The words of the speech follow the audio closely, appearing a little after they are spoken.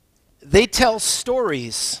They tell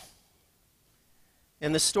stories,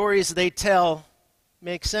 and the stories they tell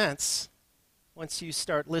make sense once you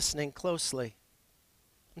start listening closely.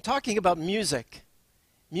 I'm talking about music.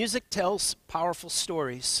 Music tells powerful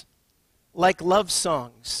stories, like love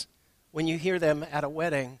songs when you hear them at a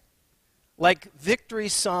wedding, like victory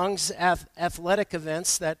songs at athletic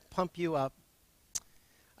events that pump you up.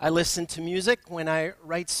 I listen to music when I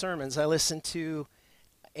write sermons. I listen to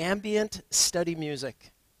ambient study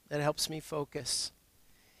music that helps me focus.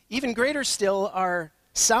 Even greater still are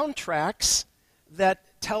soundtracks that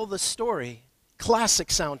tell the story. Classic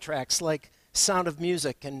soundtracks like Sound of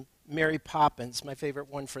Music and Mary Poppins. My favorite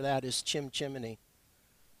one for that is Chim Chimney.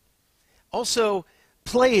 Also,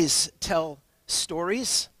 plays tell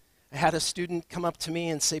stories. I had a student come up to me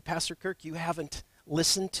and say, Pastor Kirk, you haven't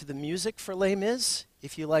listened to the music for Les Mis?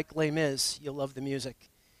 If you like Les Mis, you'll love the music.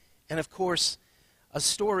 And of course, a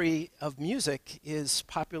story of music is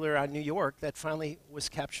popular on New York that finally was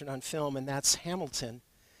captured on film, and that's Hamilton,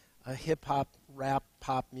 a hip-hop, rap,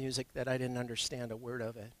 pop music that I didn't understand a word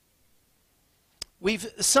of it. We've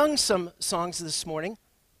sung some songs this morning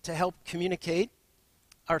to help communicate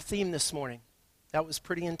our theme this morning. That was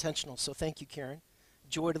pretty intentional, so thank you, Karen.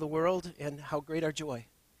 Joy to the world, and how great our joy.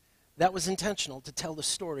 That was intentional to tell the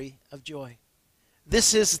story of joy.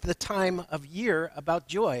 This is the time of year about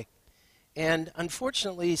joy. And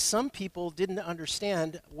unfortunately, some people didn't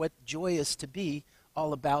understand what joy is to be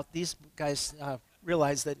all about. These guys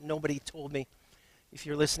realized that nobody told me. If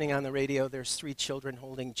you're listening on the radio, there's 3 children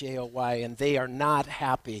holding J-O-Y, and they are not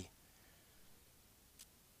happy.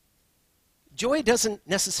 Joy doesn't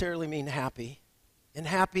necessarily mean happy, and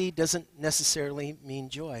happy doesn't necessarily mean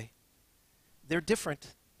joy. They're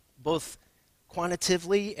different, both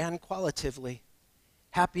quantitatively and qualitatively.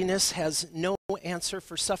 Happiness has no answer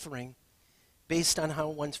for suffering based on how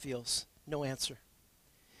one feels. No answer.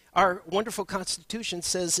 Our wonderful Constitution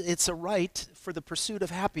says it's a right for the pursuit of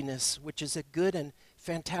happiness, which is a good and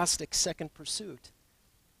fantastic second pursuit.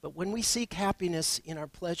 But when we seek happiness in our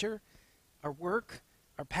pleasure, our work,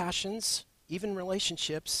 our passions, even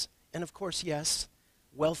relationships, and of course, yes,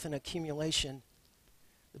 wealth and accumulation,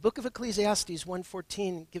 the book of Ecclesiastes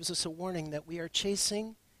 1:14 gives us a warning that we are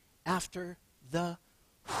chasing after the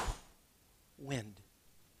wind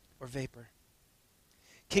or vapor.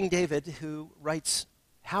 King David, who writes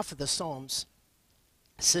half of the Psalms,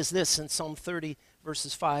 says this in Psalm 30,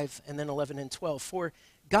 verses 5 and then 11 and 12. For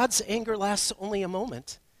God's anger lasts only a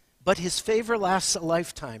moment, but his favor lasts a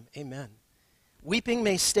lifetime. Amen. Weeping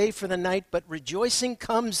may stay for the night, but rejoicing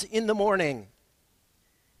comes in the morning.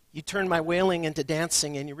 You turned my wailing into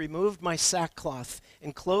dancing, and you removed my sackcloth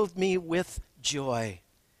and clothed me with joy,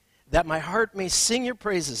 that my heart may sing your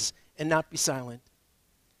praises and not be silent.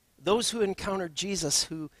 Those who encounter Jesus,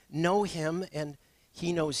 who know him and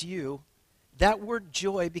he knows you, that word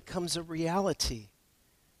joy becomes a reality.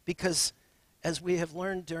 Because as we have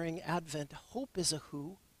learned during Advent, hope is a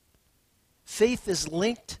who. Faith is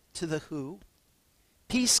linked to the who.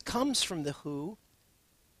 Peace comes from the who.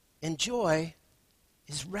 And joy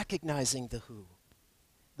is recognizing the who.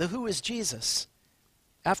 The who is Jesus.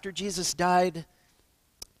 After Jesus died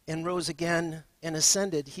and rose again and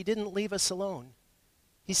ascended, he didn't leave us alone.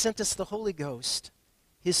 He sent us the Holy Ghost,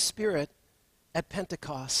 his Spirit, at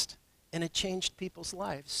Pentecost, and it changed people's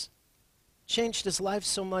lives. Changed his life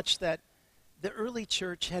so much that the early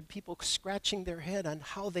church had people scratching their head on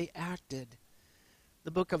how they acted.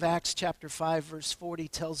 The book of Acts chapter 5, verse 40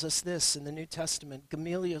 tells us this in the New Testament.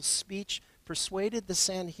 Gamaliel's speech persuaded the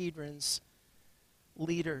Sanhedrin's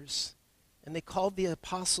leaders, and they called the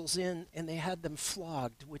apostles in, and they had them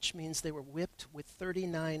flogged, which means they were whipped with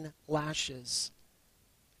 39 lashes.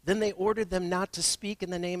 Then they ordered them not to speak in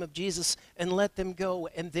the name of Jesus and let them go.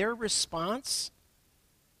 And their response,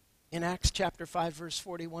 in Acts chapter 5, verse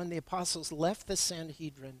 41, the apostles left the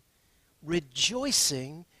Sanhedrin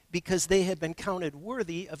rejoicing because they had been counted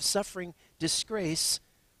worthy of suffering disgrace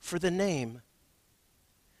for the name.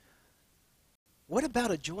 What about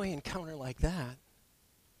a joy encounter like that?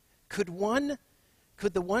 Could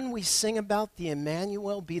the one we sing about, the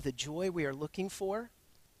Emmanuel, be the joy we are looking for?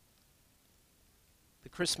 The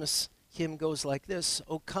Christmas hymn goes like this.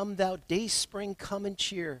 O come thou day spring, come and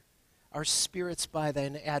cheer our spirits by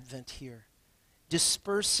thine advent here,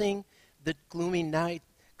 dispersing the gloomy night,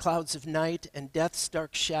 clouds of night, and death's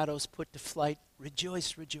dark shadows put to flight.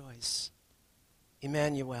 Rejoice, rejoice.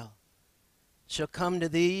 Emmanuel shall come to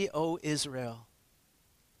thee, O Israel.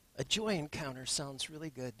 A joy encounter sounds really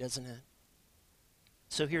good, doesn't it?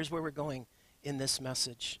 So here's where we're going in this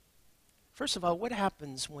message. First of all, what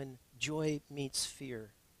happens when joy meets fear?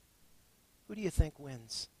 Who do you think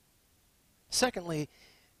wins? Secondly,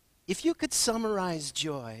 If you could summarize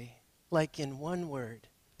joy like in one word,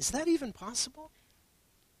 is that even possible?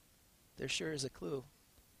 There sure is a clue.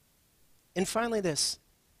 And finally this,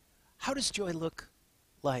 how does joy look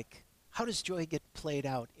like? How does joy get played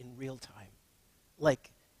out in real time?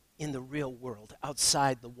 Like in the real world,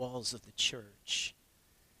 outside the walls of the church.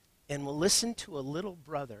 And we'll listen to a little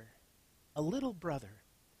brother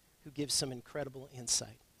who gives some incredible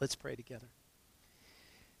insight. Let's pray together.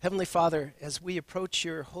 Heavenly Father, as we approach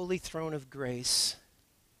your holy throne of grace,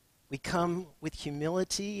 we come with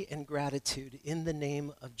humility and gratitude in the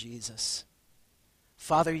name of Jesus.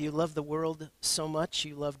 Father, you love the world so much,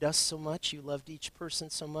 you loved us so much, you loved each person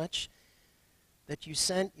so much, that you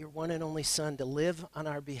sent your one and only Son to live on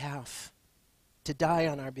our behalf, to die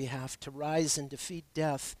on our behalf, to rise and defeat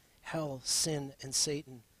death, hell, sin, and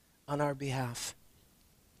Satan on our behalf.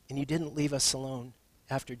 And you didn't leave us alone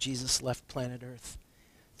after Jesus left planet Earth.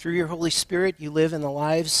 Through your Holy Spirit, you live in the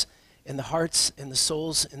lives, in the hearts, in the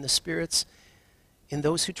souls, in the spirits, in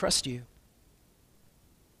those who trust you,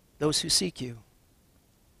 those who seek you,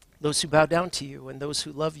 those who bow down to you, and those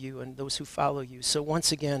who love you, and those who follow you. So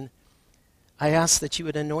once again, I ask that you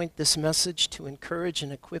would anoint this message to encourage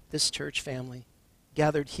and equip this church family,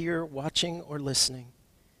 gathered here, watching or listening.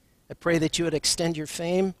 I pray that you would extend your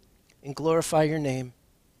fame and glorify your name.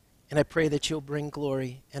 And I pray that you'll bring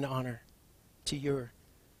glory and honor to your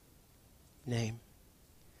name.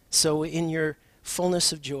 So in your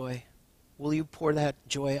fullness of joy, will you pour that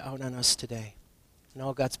joy out on us today? And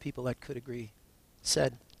all God's people that could agree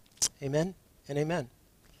said, amen and amen.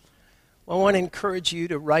 Well, I want to encourage you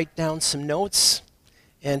to write down some notes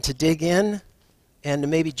and to dig in and to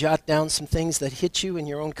maybe jot down some things that hit you in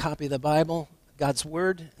your own copy of the Bible, God's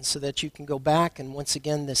Word, and so that you can go back. And once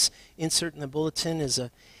again, this insert in the bulletin is a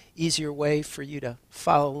easier way for you to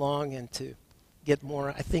follow along and to get more.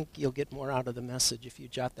 I think you'll get more out of the message if you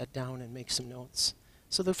jot that down and make some notes.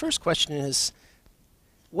 So the first question is,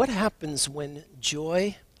 what happens when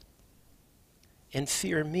joy and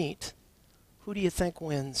fear meet? Who do you think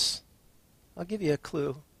wins? I'll give you a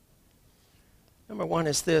clue. Number one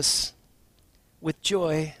is this. With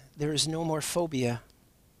joy, there is no more phobia.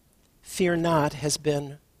 Fear not has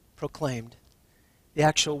been proclaimed. The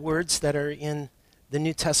actual words that are in the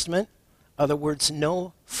New Testament are the words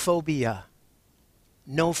no phobia.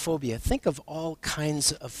 No phobia. Think of all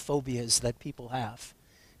kinds of phobias that people have.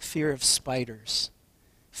 Fear of spiders,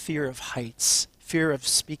 fear of heights, fear of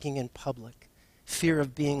speaking in public, fear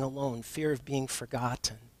of being alone, fear of being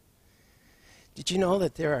forgotten. Did you know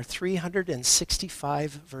that there are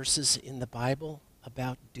 365 verses in the Bible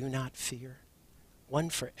about do not fear? One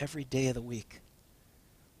for every day of the week.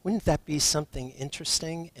 Wouldn't that be something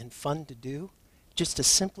interesting and fun to do? Just to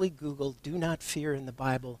simply Google do not fear in the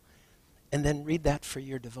Bible and then read that for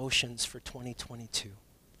your devotions for 2022.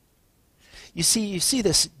 You see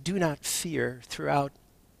this do not fear throughout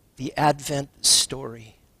the Advent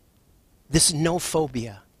story. This no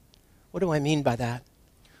phobia. What do I mean by that?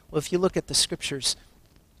 Well, if you look at the scriptures,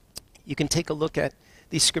 you can take a look at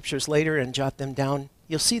these scriptures later and jot them down.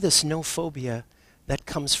 You'll see this no phobia that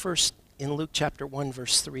comes first in Luke chapter 1,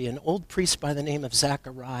 verse 3. An old priest by the name of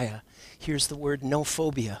Zechariah hears the word no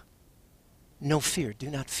phobia. No fear.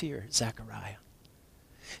 Do not fear, Zechariah.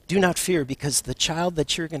 Do not fear, because the child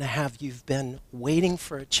that you're going to have, you've been waiting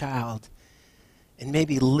for a child and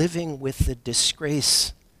maybe living with the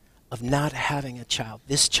disgrace of not having a child.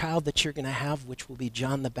 This child that you're going to have, which will be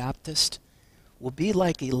John the Baptist, will be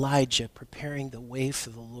like Elijah preparing the way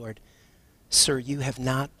for the Lord. Sir, you have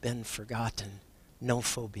not been forgotten. No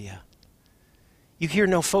phobia. You hear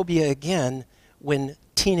no phobia again when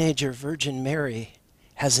teenager Virgin Mary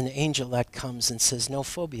has an angel that comes and says, no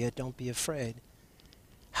phobia, don't be afraid.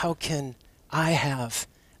 How can I have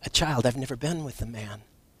a child? I've never been with a man.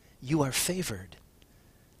 You are favored.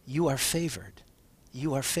 You are favored.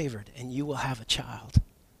 You are favored, and you will have a child.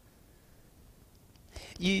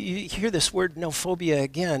 You hear this word no phobia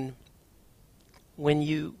again when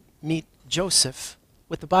you meet Joseph.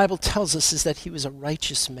 What the Bible tells us is that he was a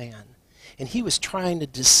righteous man. And he was trying to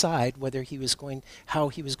decide how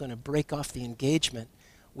he was going to break off the engagement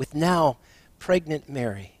with now pregnant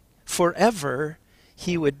Mary. Forever,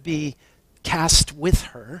 he would be cast with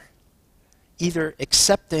her, either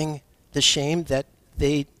accepting the shame that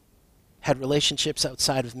they had relationships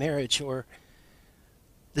outside of marriage, or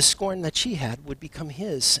the scorn that she had would become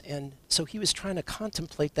his. And so he was trying to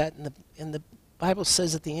contemplate that, and the Bible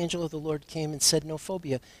says that the angel of the Lord came and said, no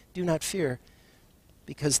phobia, do not fear,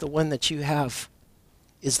 because the one that you have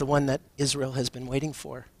is the one that Israel has been waiting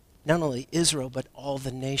for. Not only Israel, but all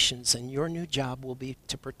the nations. And your new job will be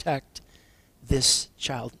to protect this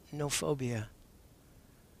child. No phobia.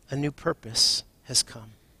 a new purpose has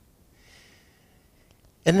come.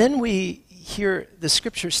 And then we hear the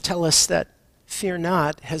scriptures tell us that fear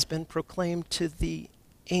not has been proclaimed to the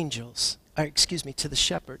angels, to the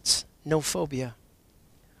shepherds, no phobia.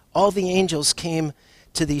 All the angels came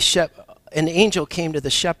to an angel came to the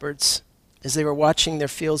shepherds as they were watching their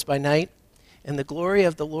fields by night, and the glory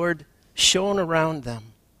of the Lord shone around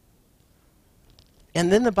them.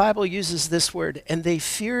 And then the Bible uses this word, and they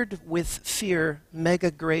feared with fear mega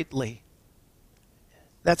greatly.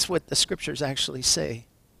 That's what the scriptures actually say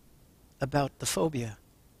about the phobia.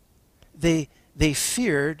 They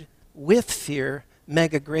feared with fear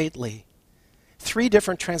mega greatly. 3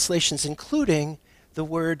 different translations, including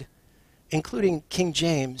King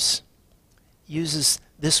James, uses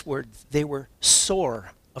this word. They were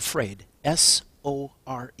sore afraid.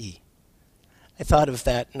 S-O-R-E. I thought of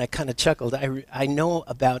that and I kind of chuckled. I know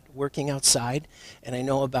about working outside and I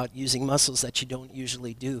know about using muscles that you don't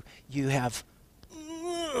usually do. You have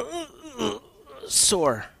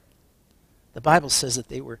sore. The Bible says that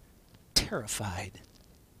they were terrified.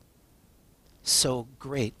 So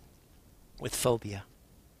great with phobia.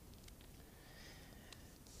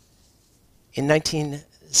 In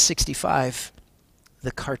 1965,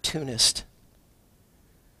 the cartoonist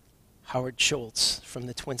Howard Schultz from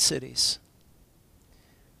the Twin Cities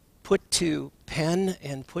put to pen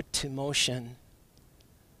and put to motion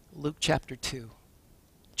Luke chapter 2.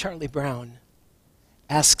 Charlie Brown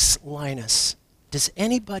asks Linus, does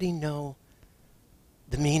anybody know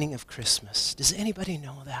the meaning of Christmas? Does anybody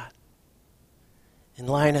know that? And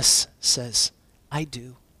Linus says, I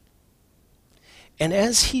do. And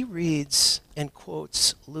as he reads and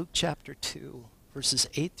quotes Luke chapter 2, verses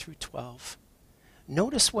 8 through 12,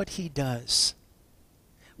 notice what he does.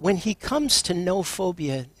 When he comes to no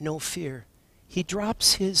phobia, no fear, he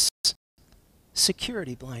drops his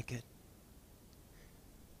security blanket.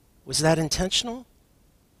 Was that intentional?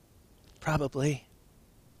 Probably.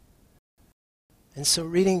 And so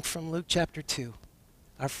reading from Luke chapter 2,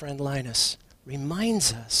 our friend Linus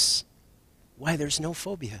reminds us why there's no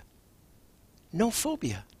phobia. No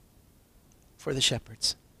phobia for the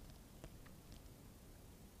shepherds.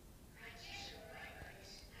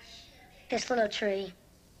 This little tree.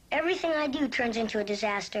 Everything I do turns into a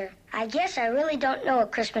disaster. I guess I really don't know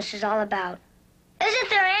what Christmas is all about. Isn't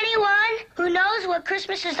there anyone who knows what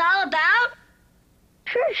Christmas is all about?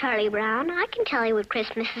 Sure, Charlie Brown. I can tell you what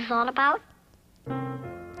Christmas is all about.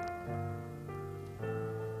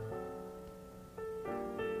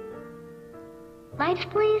 Lights,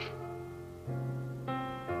 please.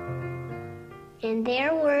 And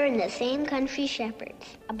there were in the same country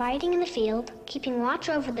shepherds, abiding in the field, keeping watch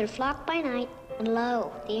over their flock by night. And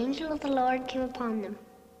lo, the angel of the Lord came upon them.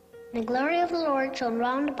 And the glory of the Lord shone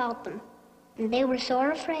round about them. And they were sore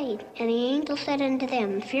afraid. And the angel said unto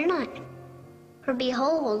them, Fear not. For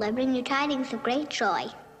behold, I bring you tidings of great joy,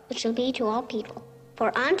 which shall be to all people.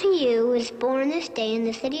 For unto you is born this day in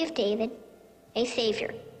the city of David a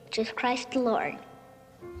Savior, which is Christ the Lord.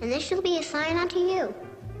 And this shall be a sign unto you.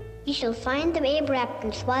 Ye shall find the babe wrapped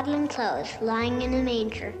in swaddling clothes, lying in a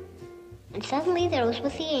manger. And suddenly there was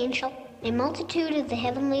with the angel a multitude of the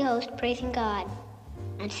heavenly host praising God,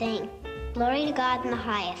 and saying, Glory to God in the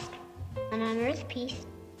highest, and on earth peace,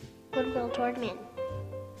 goodwill toward men.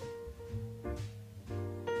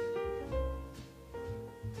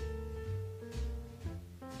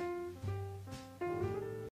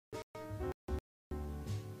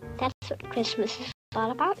 That's what Christmas is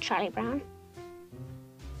all about, Charlie Brown.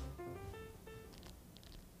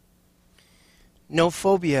 No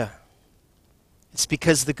phobia. It's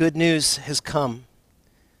because the good news has come.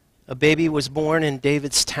 A baby was born in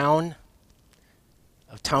David's town,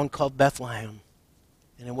 a town called Bethlehem.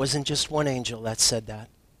 And it wasn't just one angel that said that,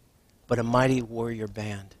 but a mighty warrior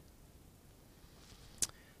band.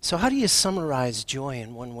 So how do you summarize joy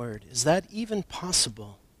in one word? Is that even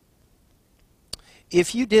possible?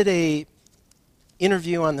 If you did a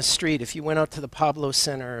interview on the street, if you went out to the Pablo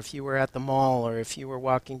Center, if you were at the mall, or if you were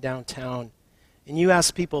walking downtown, and you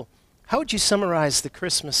asked people, how would you summarize the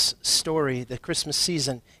Christmas story, the Christmas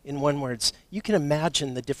season, in one word? You can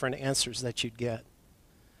imagine the different answers that you'd get.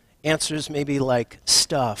 Answers maybe like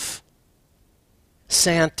stuff,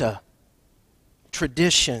 Santa,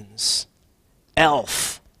 traditions,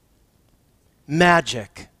 elf,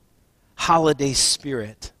 magic, holiday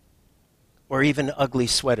spirit, or even ugly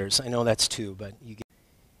sweaters. I know that's two, but you get.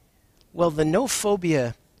 Well, the no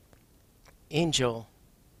phobia angel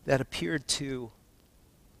that appeared to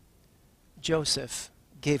Joseph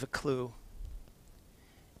gave a clue.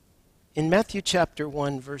 In Matthew chapter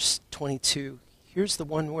 1, verse 22, here's the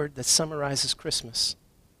one word that summarizes Christmas.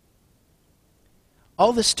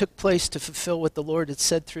 All this took place to fulfill what the Lord had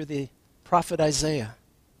said through the prophet Isaiah.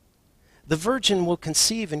 The virgin will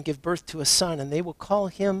conceive and give birth to a son, and they will call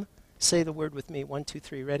him, say the word with me, 1, 2,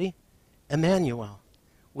 3, ready? Emmanuel,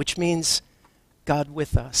 which means God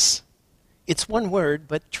with us. It's one word,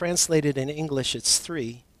 but translated in English it's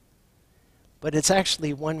three. But it's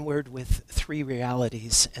actually one word with three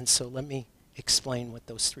realities, and so let me explain what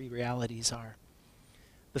those three realities are.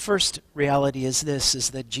 The first reality is this, is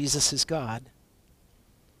that Jesus is God.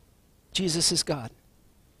 Jesus is God.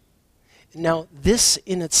 Now, this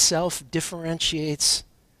in itself differentiates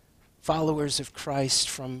followers of Christ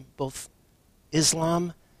from both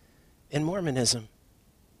Islam and Mormonism.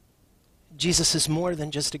 Jesus is more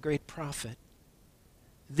than just a great prophet.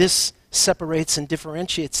 This separates and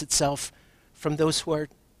differentiates itself from those who are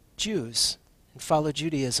Jews and follow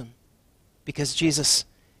Judaism, because Jesus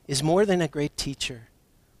is more than a great teacher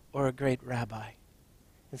or a great rabbi.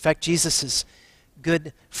 In fact, Jesus'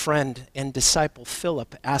 good friend and disciple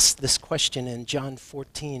Philip asked this question in John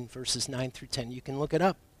 14, verses 9 through 10. You can look it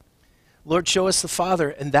up. Lord, show us the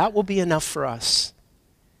Father, and that will be enough for us.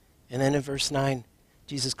 And then in verse 9,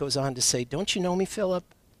 Jesus goes on to say, don't you know me, Philip?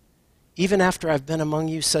 Even after I've been among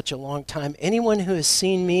you such a long time, anyone who has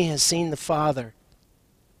seen me has seen the Father.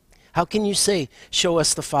 How can you say, show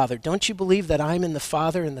us the Father? Don't you believe that I'm in the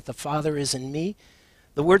Father and that the Father is in me?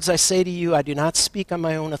 The words I say to you, I do not speak on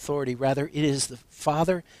my own authority. Rather, it is the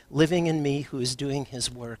Father living in me who is doing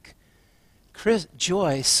his work.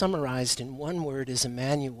 Joy, summarized in one word, is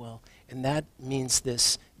Emmanuel, and that means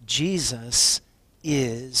this: Jesus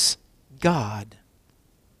is God.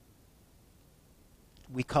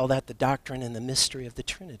 We call that the doctrine and the mystery of the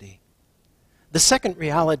Trinity. The second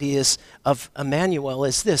reality of Emmanuel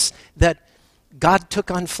is this, that God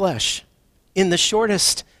took on flesh. In the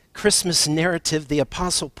shortest Christmas narrative, the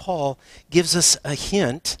Apostle Paul gives us a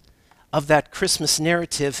hint of that Christmas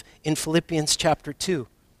narrative in Philippians chapter 2.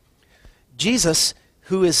 Jesus,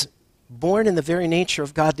 who is born in the very nature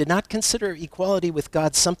of God, did not consider equality with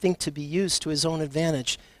God something to be used to his own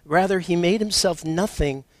advantage. Rather, he made himself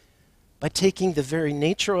nothing by taking the very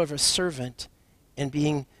nature of a servant and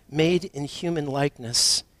being made in human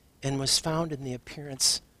likeness, and was found in the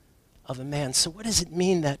appearance of a man. So what does it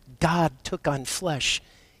mean that God took on flesh?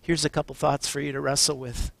 Here's a couple thoughts for you to wrestle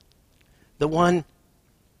with. The one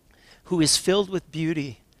who is filled with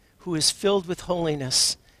beauty, who is filled with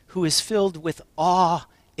holiness, who is filled with awe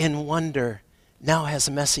and wonder, now has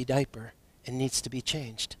a messy diaper and needs to be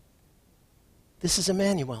changed. This is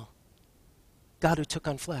Emmanuel, God who took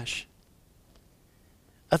on flesh.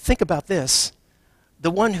 Think about this. The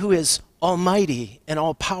one who is almighty and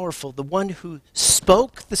all-powerful, the one who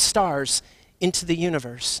spoke the stars into the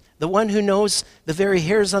universe, the one who knows the very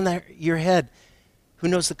hairs on your head, who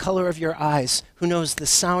knows the color of your eyes, who knows the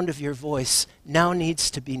sound of your voice, now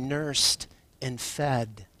needs to be nursed and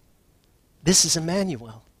fed. This is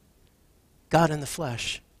Emmanuel, God in the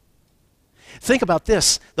flesh. Think about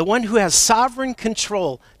this. The one who has sovereign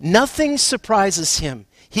control, nothing surprises him.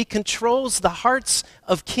 He controls the hearts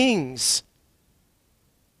of kings.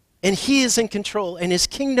 And he is in control, and his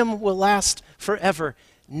kingdom will last forever.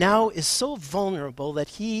 Now is so vulnerable that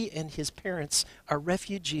he and his parents are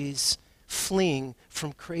refugees fleeing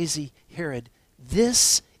from crazy Herod.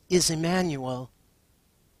 This is Emmanuel,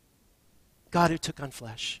 God who took on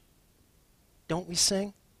flesh. Don't we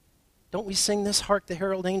sing? Don't we sing this? Hark the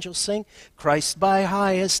herald angels sing. Christ by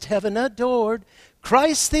highest heaven adored,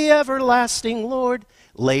 Christ the everlasting Lord.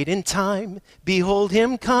 Late in time, behold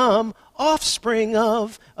him come, offspring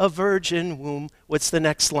of a virgin womb. What's the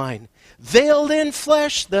next line? Veiled in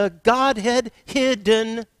flesh, the Godhead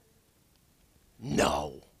hidden.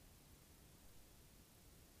 No.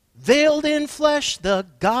 Veiled in flesh, the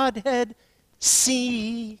Godhead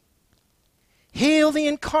see. Hail the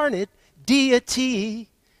incarnate deity,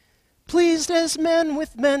 pleased as men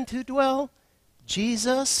with men to dwell.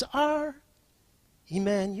 Jesus our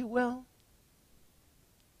Emmanuel.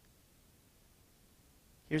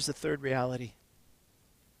 Here's the third reality.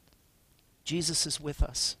 Jesus is with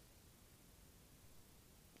us.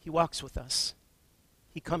 He walks with us.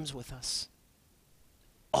 He comes with us.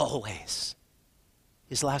 Always.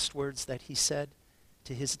 His last words that he said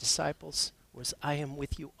to his disciples was, I am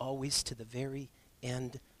with you always to the very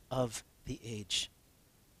end of the age.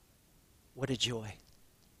 What a joy.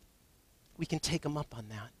 We can take him up on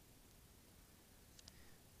that.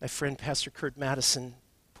 My friend Pastor Kurt Madison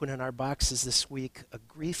put in our boxes this week a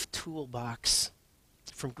grief toolbox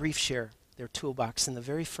from GriefShare, their toolbox. And the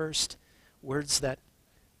very first words that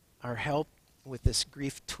are helped with this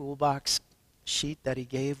grief toolbox sheet that he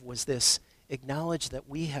gave was this: acknowledge that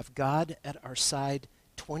we have God at our side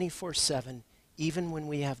 24/7, even when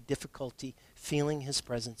we have difficulty feeling his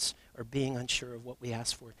presence or being unsure of what we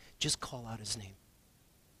ask for. Just call out his name.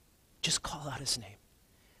 Just call out his name.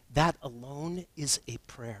 That alone is a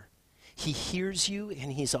prayer. He hears you,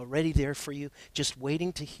 and he's already there for you, just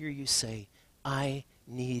waiting to hear you say, I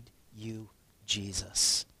need you,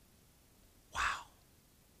 Jesus. Wow.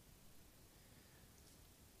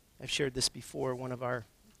 I've shared this before. One of our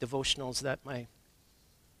devotionals that my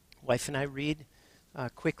wife and I read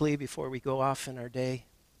quickly before we go off in our day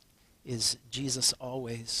is Jesus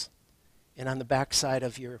Always. And on the back side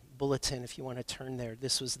of your bulletin, if you want to turn there,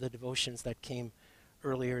 this was the devotions that came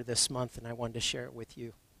earlier this month, and I wanted to share it with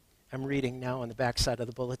you. I'm reading now on the back side of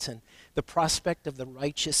the bulletin. The prospect of the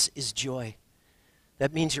righteous is joy.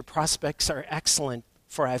 That means your prospects are excellent,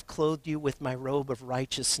 for I've clothed you with my robe of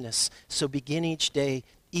righteousness. So begin each day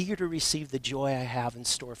eager to receive the joy I have in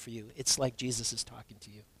store for you. It's like Jesus is talking to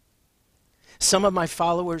you. Some of my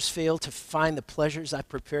followers fail to find the pleasures I've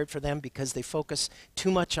prepared for them because they focus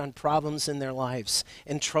too much on problems in their lives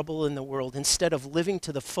and trouble in the world. Instead of living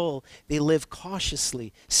to the full, they live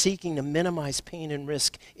cautiously, seeking to minimize pain and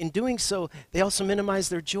risk. In doing so, they also minimize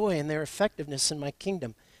their joy and their effectiveness in my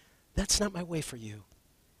kingdom. That's not my way for you.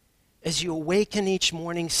 As you awaken each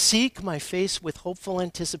morning, seek my face with hopeful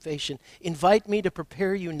anticipation. Invite me to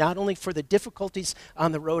prepare you not only for the difficulties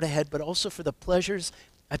on the road ahead, but also for the pleasures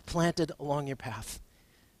I've planted along your path.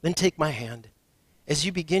 Then take my hand as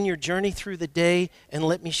you begin your journey through the day, and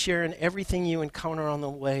let me share in everything you encounter on the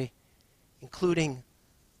way, including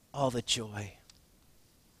all the joy.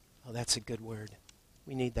 Oh, that's a good word.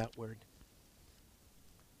 We need that word.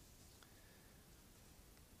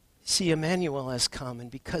 See, Emmanuel has come, and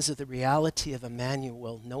because of the reality of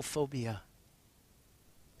Emmanuel, no phobia.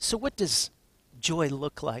 So what does joy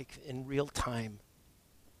look like in real time?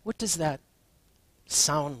 What does that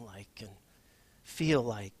sound like and feel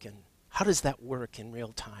like, and how does that work in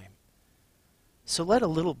real time? So let a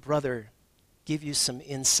little brother give you some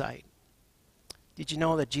insight. Did you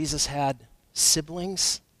know that Jesus had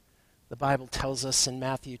siblings? The Bible tells us in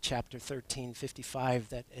Matthew chapter 13:55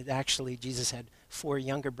 that Jesus had 4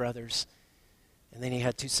 younger brothers, and then he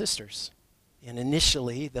had 2 sisters. And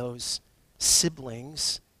initially, those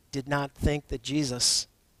siblings did not think that Jesus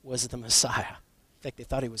was the Messiah. In fact, they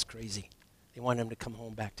thought he was crazy. They wanted him to come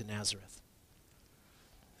home back to Nazareth.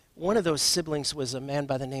 One of those siblings was a man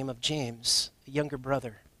by the name of James, a younger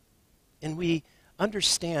brother. And we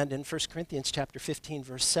understand in 1 Corinthians chapter 15,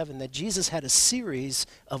 verse 7, that Jesus had a series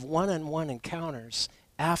of one-on-one encounters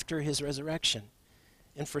after his resurrection.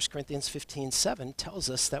 And 1 Corinthians 15:7 tells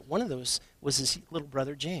us that one of those was his little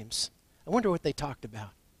brother James. I wonder what they talked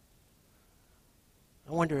about.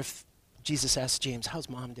 I wonder if Jesus asked James, how's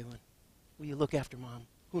mom doing? Will you look after mom?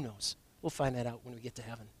 Who knows? We'll find that out when we get to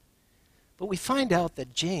heaven. But we find out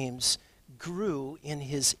that James grew in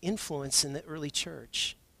his influence in the early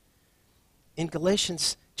church. In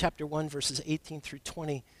Galatians chapter 1, verses 18 through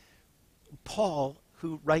 20, Paul,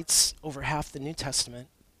 who writes over half the New Testament,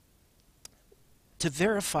 to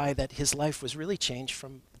verify that his life was really changed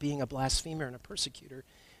from being a blasphemer and a persecutor,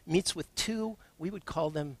 meets with 2, we would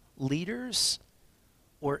call them leaders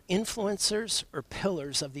or influencers or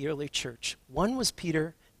pillars of the early church. One was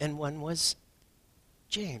Peter and one was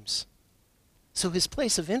James. So his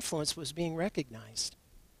place of influence was being recognized.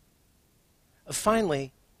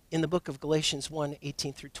 Finally, in the book of Galatians 1,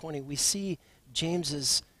 18 through 20, we see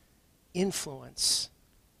James's influence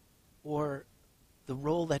or the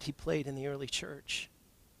role that he played in the early church.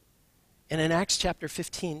 And in Acts chapter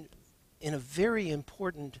 15, in a very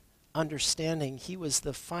important understanding, he was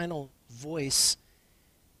the final voice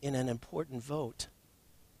in an important vote.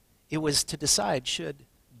 It was to decide, should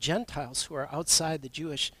Gentiles who are outside the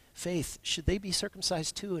Jewish faith, should they be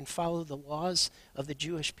circumcised too and follow the laws of the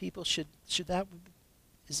Jewish people?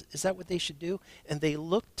 Is that what they should do? And they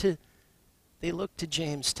looked to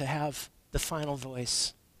James to have the final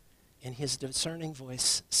voice, and his discerning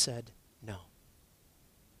voice said, no.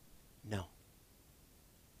 No.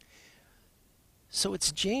 So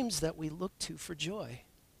it's James that we look to for joy.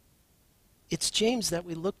 It's James that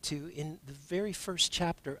we look to in the very first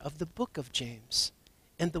chapter of the book of James.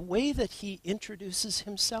 And the way that he introduces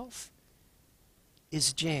himself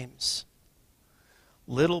is James,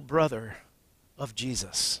 little brother of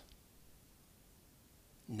Jesus.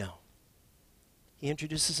 No. He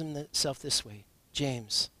introduces himself this way,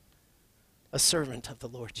 James, a servant of the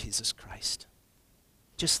Lord Jesus Christ,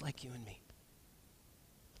 just like you and me.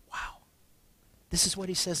 Wow. This is what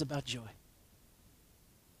he says about joy.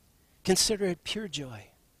 Consider it pure joy,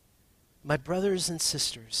 my brothers and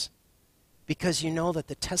sisters, because you know that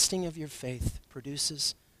the testing of your faith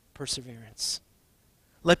produces perseverance.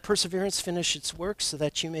 Let perseverance finish its work so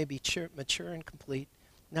that you may be mature and complete,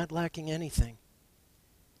 not lacking anything.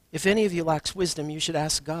 If any of you lacks wisdom, you should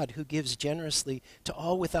ask God, who gives generously to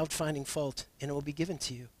all without finding fault, and it will be given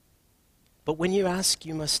to you. But when you ask,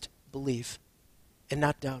 you must believe and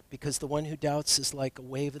not doubt, because the one who doubts is like a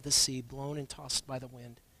wave of the sea, blown and tossed by the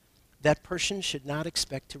wind. That person should not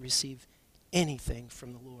expect to receive anything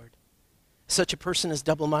from the Lord. Such a person is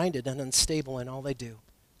double-minded and unstable in all they do.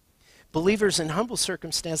 Believers in humble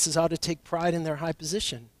circumstances ought to take pride in their high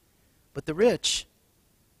position. But the rich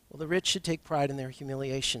should take pride in their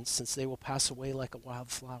humiliation, since they will pass away like a wild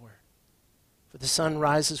flower. For the sun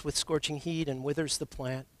rises with scorching heat and withers the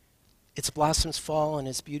plant. Its blossoms fall and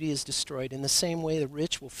its beauty is destroyed. In the same way, the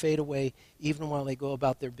rich will fade away even while they go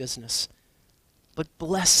about their business. But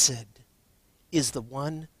blessed is the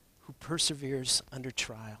one who perseveres under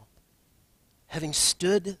trial. Having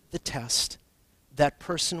stood the test, that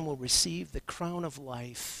person will receive the crown of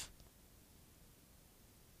life.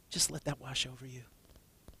 Just let that wash over you.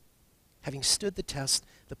 Having stood the test,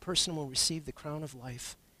 the person will receive the crown of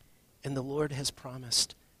life, and the Lord has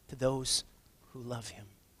promised to those who love him.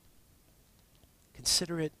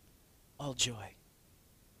 Consider it all joy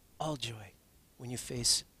when you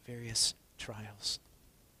face various trials.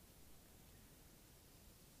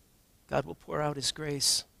 God will pour out his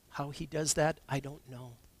grace. How he does that, I don't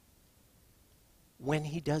know. When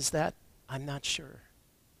he does that, I'm not sure.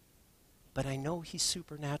 But I know he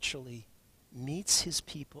supernaturally meets his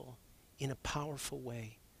people in a powerful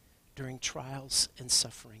way during trials and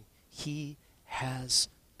suffering. He has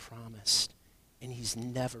promised, and he's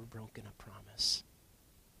never broken a promise.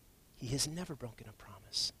 He has never broken a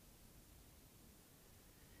promise.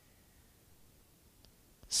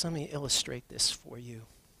 So let me illustrate this for you.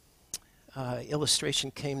 Illustration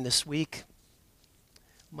came this week.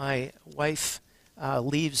 My wife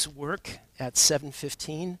leaves work at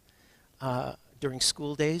 7:15 during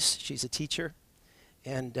school days. She's a teacher.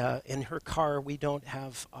 And in her car, we don't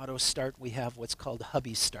have auto start. We have what's called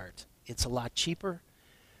hubby start. It's a lot cheaper.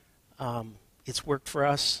 It's worked for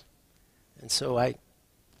us. And so I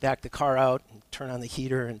back the car out and turn on the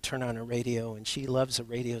heater and turn on a radio. And she loves a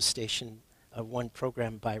radio station, one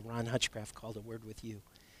program by Ron Hutchcraft called A Word With You.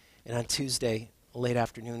 And on Tuesday, late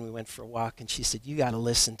afternoon, we went for a walk. And she said, you got to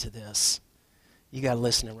listen to this. You got to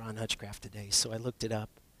listen to Ron Hutchcraft today. So I looked it up.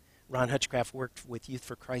 Ron Hutchcraft worked with Youth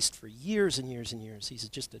for Christ for years and years and years. He's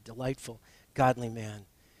just a delightful, godly man.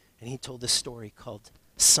 And he told this story called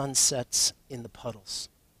Sunsets in the Puddles.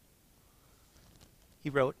 He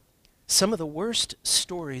wrote, some of the worst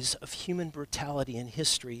stories of human brutality in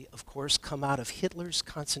history, of course, come out of Hitler's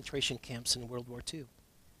concentration camps in World War II.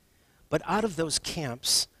 But out of those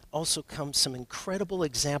camps also come some incredible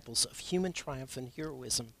examples of human triumph and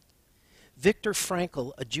heroism. Viktor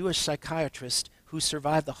Frankl, a Jewish psychiatrist who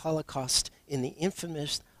survived the Holocaust in the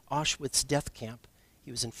infamous Auschwitz death camp,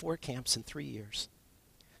 he was in 4 camps in 3 years,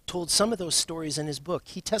 told some of those stories in his book.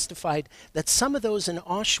 He testified that some of those in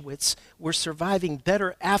Auschwitz were surviving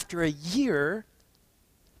better after a year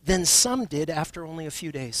than some did after only a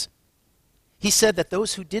few days. He said that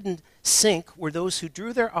those who didn't sink were those who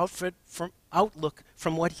drew their outlook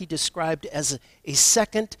from what he described as a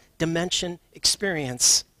second dimension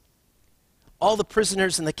experience. All the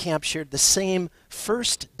prisoners in the camp shared the same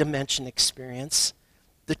first dimension experience,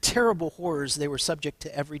 the terrible horrors they were subject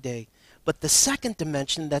to every day. But the second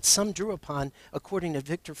dimension that some drew upon, according to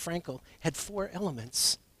Viktor Frankl, had 4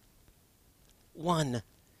 elements. 1,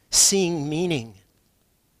 seeing meaning.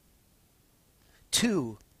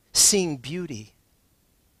 2, seeing beauty.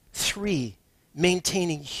 3,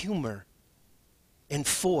 maintaining humor. And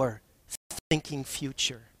 4, thinking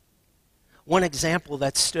future. One example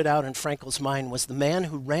that stood out in Frankl's mind was the man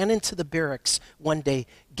who ran into the barracks one day,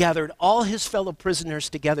 gathered all his fellow prisoners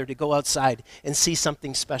together to go outside and see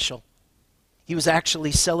something special. He was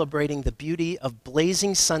actually celebrating the beauty of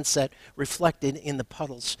blazing sunset reflected in the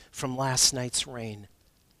puddles from last night's rain.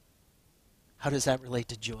 How does that relate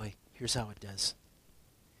to joy? Here's how it does.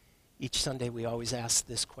 Each Sunday we always ask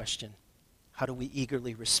this question: how do we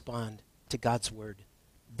eagerly respond to God's word?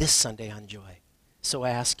 This Sunday on joy. So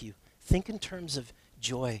I ask you, think in terms of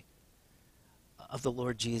joy of the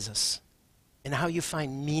Lord Jesus and how you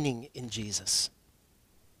find meaning in Jesus.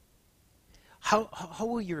 How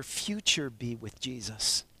will your future be with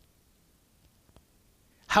Jesus?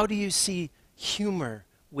 How do you see humor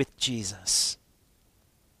with Jesus?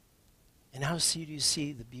 And how do you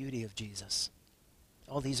see the beauty of Jesus?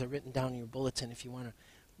 All these are written down in your bulletin if you want to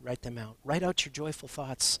write them out. Write out your joyful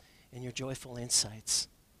thoughts and your joyful insights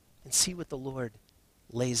and see what the Lord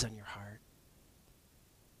lays on your heart.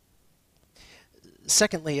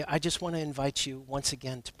 Secondly, I just want to invite you once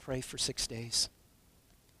again to pray for 6 days.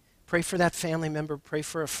 Pray for that family member, pray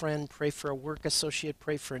for a friend, pray for a work associate,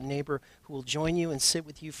 pray for a neighbor who will join you and sit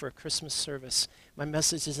with you for a Christmas service. My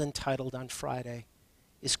message is entitled on Friday,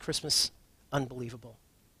 Is Christmas Unbelievable?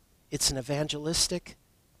 It's an evangelistic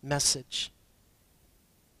message.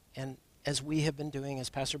 And as we have been doing, as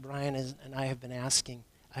Pastor Brian and I have been asking,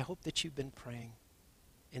 I hope that you've been praying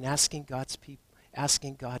and asking God's people,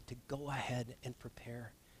 asking God to go ahead and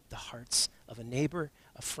prepare the hearts of a neighbor,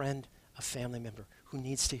 a friend, a family member who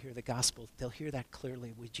needs to hear the gospel. They'll hear that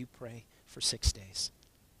clearly. Would you pray for 6 days?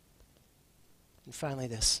 And finally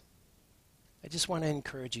this. I just want to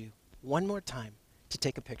encourage you one more time to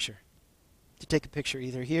take a picture. To take a picture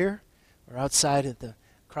either here or outside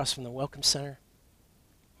across from the Welcome Center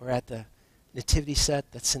or at the nativity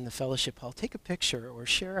set that's in the fellowship hall. Take a picture or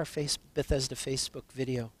share our Bethesda Facebook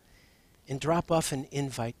video and drop off an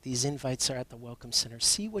invite. These invites are at the Welcome Center.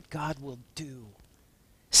 See what God will do.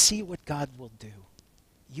 See what God will do.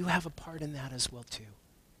 You have a part in that as well too.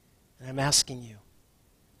 And I'm asking you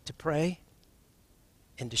to pray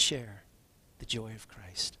and to share the joy of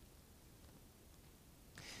Christ.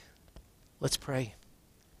 Let's pray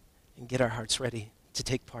and get our hearts ready to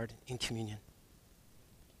take part in communion.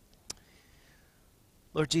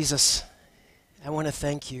 Lord Jesus, I want to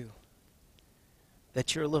thank you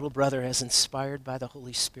that your little brother, as inspired by the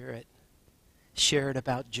Holy Spirit, shared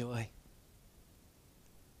about joy.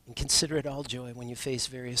 And consider it all joy when you face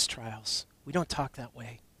various trials. We don't talk that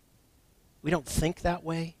way. We don't think that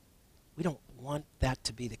way. We don't want that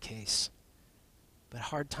to be the case. But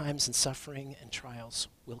hard times and suffering and trials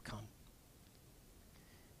will come.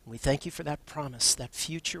 And we thank you for that promise, that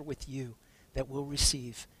future with you, that we'll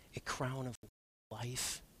receive a crown of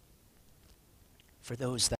life for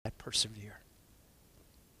those that persevere.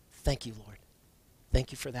 Thank you, Lord.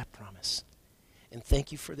 Thank you for that promise. And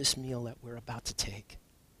thank you for this meal that we're about to take.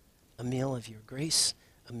 A meal of your grace,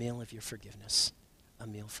 a meal of your forgiveness, a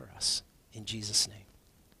meal for us. In Jesus' name,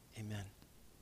 amen.